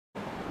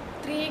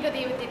ത്രിയേക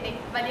ദൈവത്തിന്റെ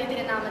വലിയ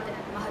തിരുനാമത്തിന്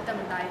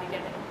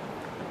മഹത്വമുണ്ടായിരിക്കട്ടെ.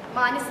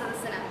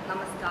 മാന്യസദസ്സിന്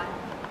നമസ്കാരം.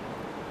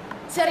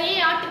 ചെറിയ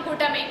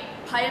ആട്ടിൻകൂട്ടമേ,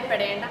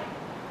 ഭയപ്പെടേണ്ട.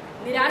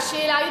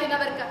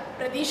 നിരാശയിലായിരുന്നവർക്ക്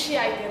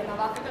പ്രതീക്ഷയായി തീർന്ന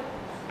വാക്കുകൾ,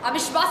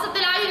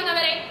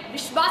 അവിശ്വാസത്തിലായിരുന്നവരെ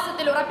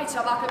വിശ്വാസത്തിൽ ഉറപ്പിച്ച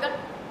വാക്കുകൾ,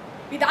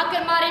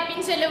 പിതാക്കന്മാരെ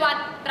പിൻചെല്ലുവാൻ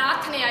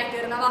പ്രാർത്ഥനയായി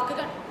തീർന്ന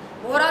വാക്കുകൾ,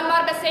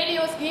 മോറാൻമാർ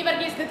ബസേലിയോസ്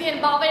ഗീവർഗീസ് ദ്വിതീയൻ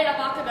ബാവയുടെ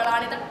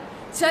വാക്കുകളാണിത്.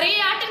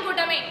 ചെറിയ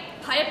ആട്ടിൻകൂട്ടമേ,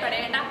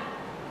 ഭയപ്പെടേണ്ട.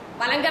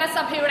 മലങ്കര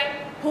സഭയുടെ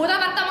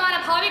ഭൂതവർത്തമാന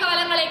ഭാവി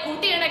കാലങ്ങളെ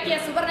കൂട്ടിയിണക്കിയ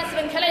സുവർണ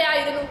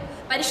ശൃംഖലയായിരുന്നു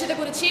പരിശുദ്ധ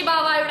കുരിച്ചി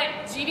ബാവയുടെ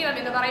ജീവിതം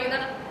എന്ന്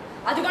പറയുന്നത്.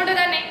 അതുകൊണ്ട്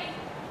തന്നെ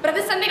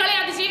പ്രതിസന്ധികളെ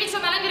അതിജീവിച്ച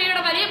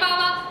മലങ്കരയുടെ വലിയ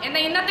ബാവ എന്ന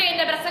ഇന്നത്തെ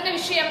എന്റെ പ്രസംഗ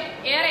വിഷയം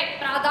ഏറെ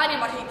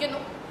പ്രാധാന്യം അർഹിക്കുന്നു.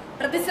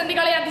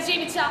 പ്രതിസന്ധികളെ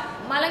അതിജീവിച്ച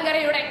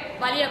മലങ്കരയുടെ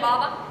വലിയ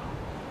ബാവ.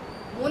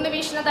 3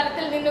 വീക്ഷണ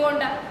തലത്തിൽ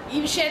നിന്നുകൊണ്ട് ഈ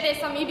വിഷയത്തെ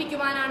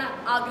സമീപിക്കുവാനാണ്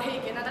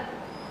ആഗ്രഹിക്കുന്നത്.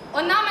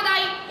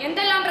 ഒന്നാമതായി,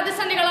 എന്തെല്ലാം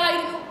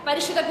പ്രതിസന്ധികളായിരുന്നു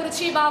പരിശുദ്ധ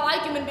കുരിച്ചി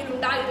ബാവയ്ക്ക് മുൻപിൽ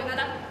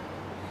ഉണ്ടായിരുന്നത്?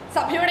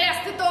 സഭയുടെ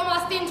അസ്തിത്വവും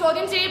ആസ്തിയും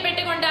ചോദ്യം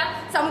ചെയ്യപ്പെട്ടുകൊണ്ട്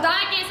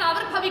സമുദായ കേസ്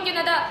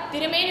ആവിർഭവിക്കുന്നത്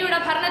തിരുമേനിയുടെ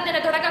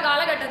ഭരണത്തിന്റെ തുടക്ക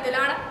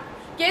കാലഘട്ടത്തിലാണ്.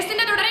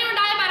 കേസിന്റെ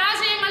തുടരെയുണ്ടായ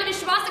പരാജയങ്ങൾ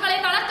വിശ്വാസികളെ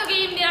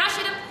തളർത്തുകയും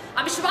നിരാശരും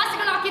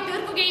അവിശ്വാസികളാക്കി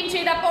തീർക്കുകയും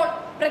ചെയ്തപ്പോൾ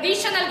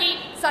പ്രതീക്ഷ നൽകി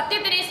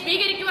സത്യത്തിനെ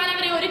സ്വീകരിക്കുവാൻ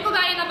അവരെ ഒരുക്കുക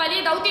എന്ന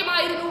വലിയ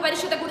ദൗത്യമായിരുന്നു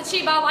പരിശുദ്ധ കുരിച്ചി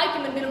ബാവയ്ക്ക്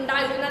മുൻപിൽ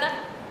ഉണ്ടായിരുന്നത്.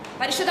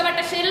 പരിശുദ്ധ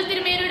വട്ടശ്ശേരിൽ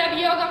തിരുമേനിയുടെ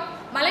വിയോഗം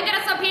മലങ്കര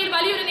സഭയിൽ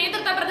വലിയൊരു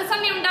നേതൃത്വ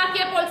പ്രതിസന്ധി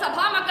ഉണ്ടാക്കിയപ്പോൾ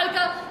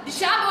സഭാമക്കൾക്ക്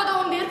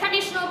ദിശാബോധവും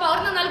ദീർഘവീക്ഷണവും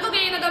പകർന്നു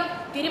നൽകുകയെന്നതും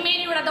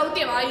തിരുമേനിയുടെ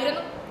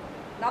ദൗത്യമായിരുന്നു.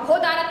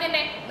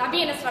 നവോത്ഥാനത്തിന്റെ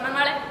നവീന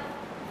ശ്രമങ്ങളെ,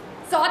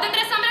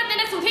 സ്വാതന്ത്ര്യ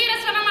സമരത്തിന്റെ സുധീര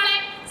ശ്രമങ്ങളെ,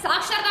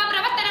 സാക്ഷരതാ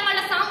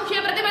പ്രവർത്തനങ്ങളുടെ സാമൂഹ്യ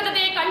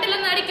പ്രതിബദ്ധതയെ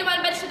കണ്ടില്ലെന്ന് നടിക്കുവാൻ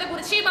പരിശുദ്ധ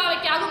കുരിച്ചി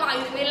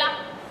ബാവയ്ക്കാകുമായിരുന്നില്ല.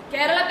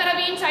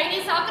 കേരളപ്പിറവിയും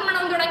ചൈനീസ്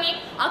ആക്രമണവും തുടങ്ങി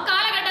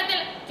അക്കാലഘട്ടത്തിൽ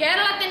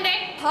കേരളത്തിന്റെ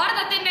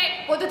ഭാരതത്തിന്റെ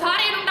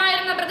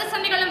പൊതുധാരയിലുണ്ടായിരുന്ന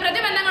പ്രതിസന്ധികളും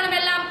പ്രതിബന്ധങ്ങളും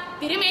എല്ലാം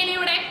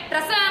തിരുമേനിയുടെ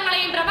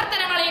പ്രസംഗങ്ങളെയും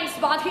പ്രവർത്തനങ്ങളെയും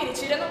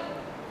സ്വാധീനിച്ചിരുന്നു.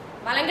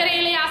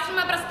 മലങ്കരയിലെ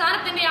ആശ്രമ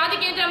പ്രസ്ഥാനത്തിന്റെ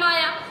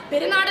ആദികേന്ദ്രമായ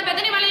പെരുന്നാട്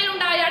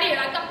ബദനിമലയിലുണ്ടായ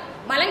അടിയിളക്കം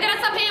മലങ്കര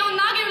സഭയെ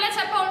ഒന്നാകെ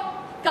ഉലച്ചപ്പോൾ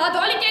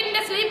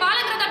കാതോലിക്കന്റെ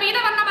ശ്രീബാലകൃത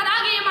പീതവർണ്ണ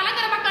പതാകയെ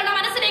മലങ്കര മക്കളുടെ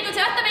മനസ്സിലേക്ക്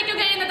ചേർത്ത്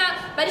വയ്ക്കുക എന്നത്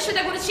പരിശുദ്ധ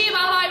കുരിച്ചി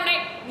ബാവയുടെ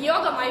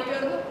നിയോഗമായി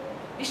തീർന്നു.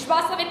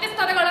 വിശ്വാസ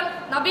വ്യത്യസ്തതകളും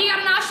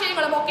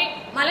നവീകരണാശയങ്ങളും ഒക്കെ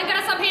മലങ്കര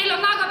സഭയിൽ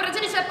ഒന്നാകെ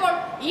പ്രചരിച്ചപ്പോൾ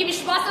ഈ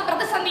വിശ്വാസ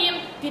പ്രതിസന്ധിയും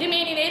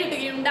തിരുമേനി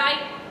നേരിടുകയുണ്ടായി.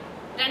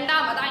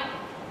 രണ്ടാമതായി,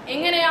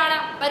 എങ്ങനെയാണ്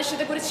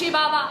പരിശുദ്ധ കുരിച്ചി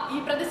ബാവ ഈ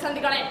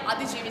പ്രതിസന്ധികളെ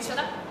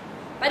അതിജീവിച്ചത്?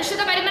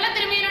 പരിശുദ്ധ പരിമല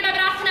തിരുമേനിയുടെ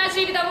പ്രാർത്ഥനാ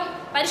ജീവിതവും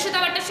പരിശുദ്ധ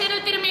വട്ടശ്ശേരിൽ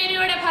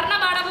തിരുമേനിയുടെ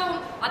ഭരണപാഠവും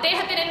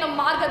അദ്ദേഹത്തിന് എന്നും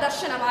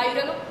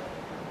മാർഗദർശനമായിരുന്നു.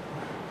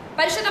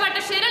 പരിശുദ്ധ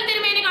വട്ടശ്ശേരിൽ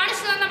തിരുമേനി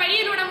കാണിച്ചു തന്ന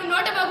വഴിയിലൂടെ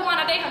മുന്നോട്ട് പോകുവാൻ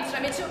അദ്ദേഹം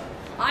ശ്രമിച്ചു.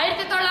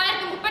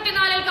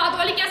 1934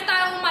 കാതോലിക്ക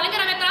സ്ഥാനവും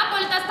മലങ്കര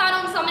മെത്രാപ്പോലിത്ത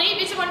സ്ഥാനവും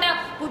സമന്വയിപ്പിച്ചുകൊണ്ട്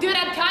പുതിയൊരു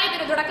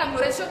അധ്യായത്തിന് തുടക്കം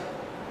കുറിച്ചു.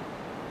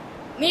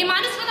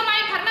 നിയമാനുസൃതമായ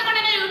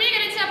ഭരണഘടന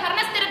രൂപീകരിച്ച്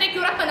ഭരണസ്ഥിരതയ്ക്ക്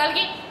ഉറപ്പ്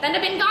നൽകി. തന്റെ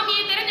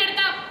പിൻഗാമിയെ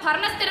തിരഞ്ഞെടുത്ത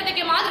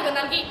ഭരണസ്ഥിരതയ്ക്ക് മാതൃക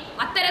നൽകി.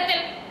 അത്തരത്തിൽ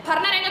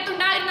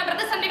ഭരണരംഗത്തുണ്ടായിരുന്ന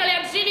പ്രതിസന്ധികളെ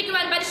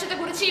അതിജീവിക്കുവാൻ പരിശുദ്ധ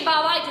കുരിച്ചി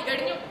ബാവയ്ക്ക്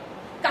കഴിഞ്ഞു.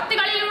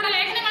 കത്തുകളിലൂടെ,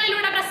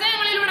 ലേഖനങ്ങളിലൂടെ,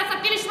 പ്രസംഗങ്ങളിലൂടെ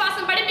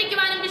സത്യവിശ്വാസം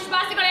പഠിപ്പിക്കുവാനും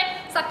വിശ്വാസികളെ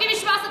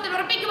സത്യവിശ്വാസത്തിൽ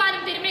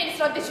ഉറപ്പിക്കുവാനും തിരുമേനി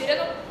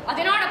ശ്രദ്ധിച്ചിരുന്നു.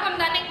 അതിനോടൊപ്പം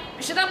തന്നെ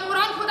വിശുദ്ധ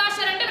മൂറാൻ ഖുദാശ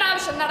 2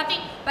 പ്രാവശ്യം നടത്തി.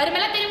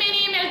 പരിമല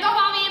തിരുമേനിയും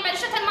എൽദോബാവയും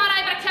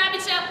പരിശുദ്ധന്മാരായി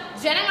പ്രഖ്യാപിച്ച്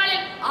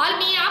ജനങ്ങളിൽ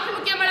ആത്മീയ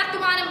ആഭിമുഖ്യം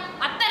വളർത്തുവാനും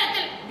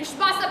അത്തരത്തിൽ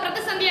വിശ്വാസ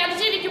പ്രതിസന്ധി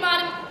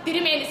അതിജീവിക്കുവാനും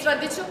തിരുമേനി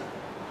ശ്രദ്ധിച്ചു.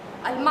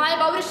 അൽമായ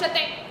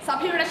പൗരുഷത്തെ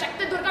സഭയുടെ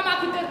ശക്തി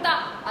ദുർഗമാക്കി തീർത്ത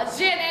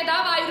അജയ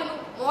നേതാവായിരുന്നു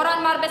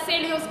മോറാൻമാർ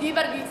ബസേലിയോസ്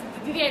ഗീവർഗീസ്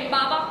ദ്വിതീയൻ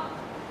ബാവ.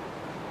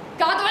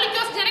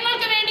 കാതോലിക്കോസ്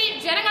ജനങ്ങൾക്ക് വേണ്ടി,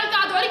 ജനങ്ങൾ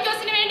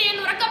കാതോലിക്കോസിന് വേണ്ടി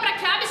എന്ന് ഉറക്കം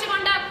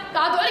പ്രഖ്യാപിച്ചുകൊണ്ട്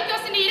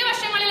കാതോലിക്കോസിന്റെ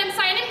ഇരുവശങ്ങളിലും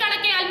സൈന്യം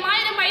കണക്കെ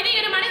അൽമായരും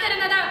വൈദികരും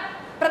അണിനിരുന്നത്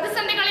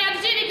പ്രതിസന്ധികളെ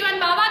അതിജീവിക്കുവാൻ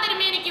ബാവ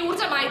തിരുമേനിക്ക്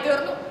ഊർജ്ജമായി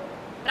തീർന്നു.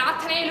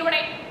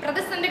 പ്രാർത്ഥനയിലൂടെ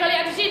പ്രതിസന്ധികളെ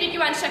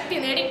അതിജീവിക്കുവാൻ ശക്തി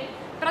നേടി.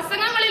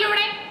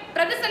 പ്രസംഗങ്ങളിലൂടെ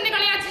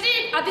പ്രതിസന്ധികളെ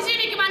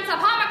അതിജീവിക്കുവാൻ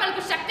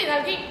സഭാമക്കൾക്ക് ശക്തി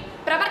നൽകി.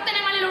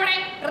 പ്രവർത്തനങ്ങളിലൂടെ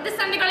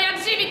പ്രതിസന്ധികളെ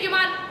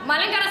അതിജീവിക്കുവാൻ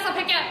മലങ്കര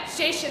സഭയ്ക്ക്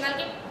ശേഷി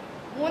നൽകി.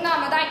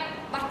 മൂന്നാമതായി,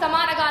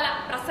 വർത്തമാനകാല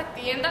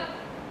പ്രസക്തി എന്ത്?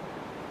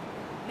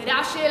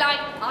 നിരാശയിലായി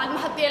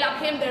ആത്മഹത്യയിൽ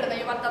അഭയം തേടുന്ന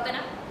യുവത്വത്തിന്,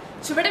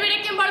 ചുവട്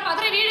പിടിക്കുമ്പോൾ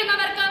പതറി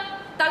വീഴുന്നവർക്ക്,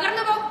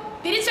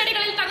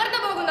 തിരിച്ചടികളിൽ തകർന്നു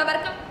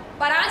പോകുന്നവർക്ക്,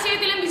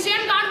 പരാജയത്തിലും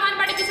വിജയം കാണുവാൻ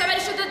പഠിപ്പിച്ച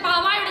പരിശുദ്ധ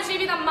ബാവയുടെ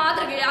ജീവിതം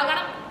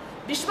മാതൃകയാകണം.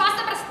 വിശ്വാസ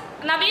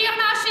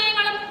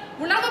നവീകരണാശയങ്ങളും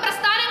ഉണർവ്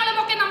പ്രസ്ഥാനങ്ങളും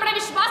ഒക്കെ നമ്മുടെ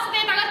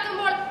വിശ്വാസത്തെ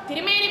തകർക്കുമ്പോൾ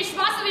തിരുമേനി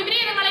വിശ്വാസ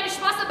വിപരീതങ്ങളെ,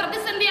 വിശ്വാസ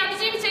പ്രതിസന്ധി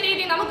അതിജീവിച്ച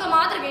രീതി നമുക്ക്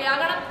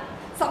മാതൃകയാകണം.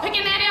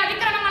 സഭയ്ക്ക് നേരെ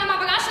അതിക്രമങ്ങളും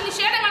അവകാശ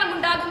നിഷേധങ്ങളും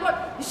ഉണ്ടാകുമ്പോൾ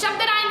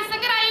നിശബ്ദരായി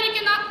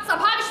നിസ്സംഗരായിരിക്കുന്ന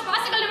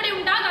സഭാവിശ്വാസികൾ ഇവിടെ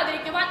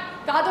ഉണ്ടാകാതിരിക്കുവാൻ,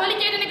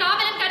 കാതോലിക്കത്തിന്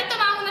കാവലും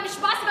കരുത്തുമാകുന്ന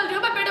വിശ്വാസികൾ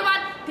രൂപപ്പെടുവാൻ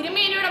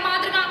തിരുമേനിയുടെ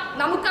മാതൃക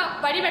നമുക്ക്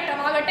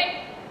വഴിവെട്ടമാകട്ടെ.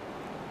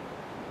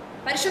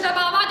 പരിശുദ്ധ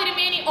ബാവ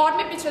തിരുമേനി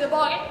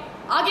ഓർമ്മിപ്പിച്ചതുപോലെ,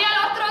 ആകയാൽ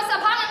ഓർത്തഡോക്സ്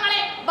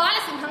സഭാംഗങ്ങളെ,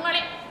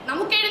 ബാലസിംഹങ്ങളെ,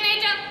 നമുക്ക്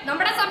എഴുന്നേറ്റ്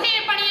നമ്മുടെ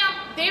സഭയെ പണിയാം,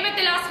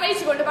 ദൈവത്തിൽ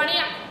ആശ്രയിച്ചുകൊണ്ട്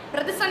പണിയാം.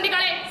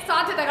 പ്രതിസന്ധികളെ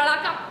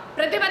സാധ്യതകളാക്കാം,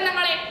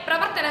 പ്രതിബന്ധങ്ങളെ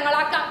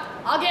പ്രവർത്തനങ്ങളാക്കാം.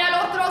 ആകയാൽ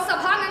ഓർത്തഡോക്സ്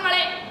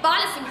സഭാംഗങ്ങളെ,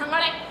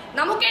 ബാലസിംഹങ്ങളെ,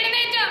 നമുക്ക്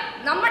എഴുന്നേറ്റ്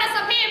നമ്മുടെ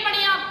സഭയെ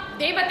പണിയാം,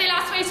 ദൈവത്തിൽ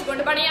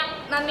ആശ്രയിച്ചുകൊണ്ട് പണിയാം.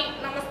 നന്ദി,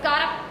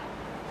 നമസ്കാരം.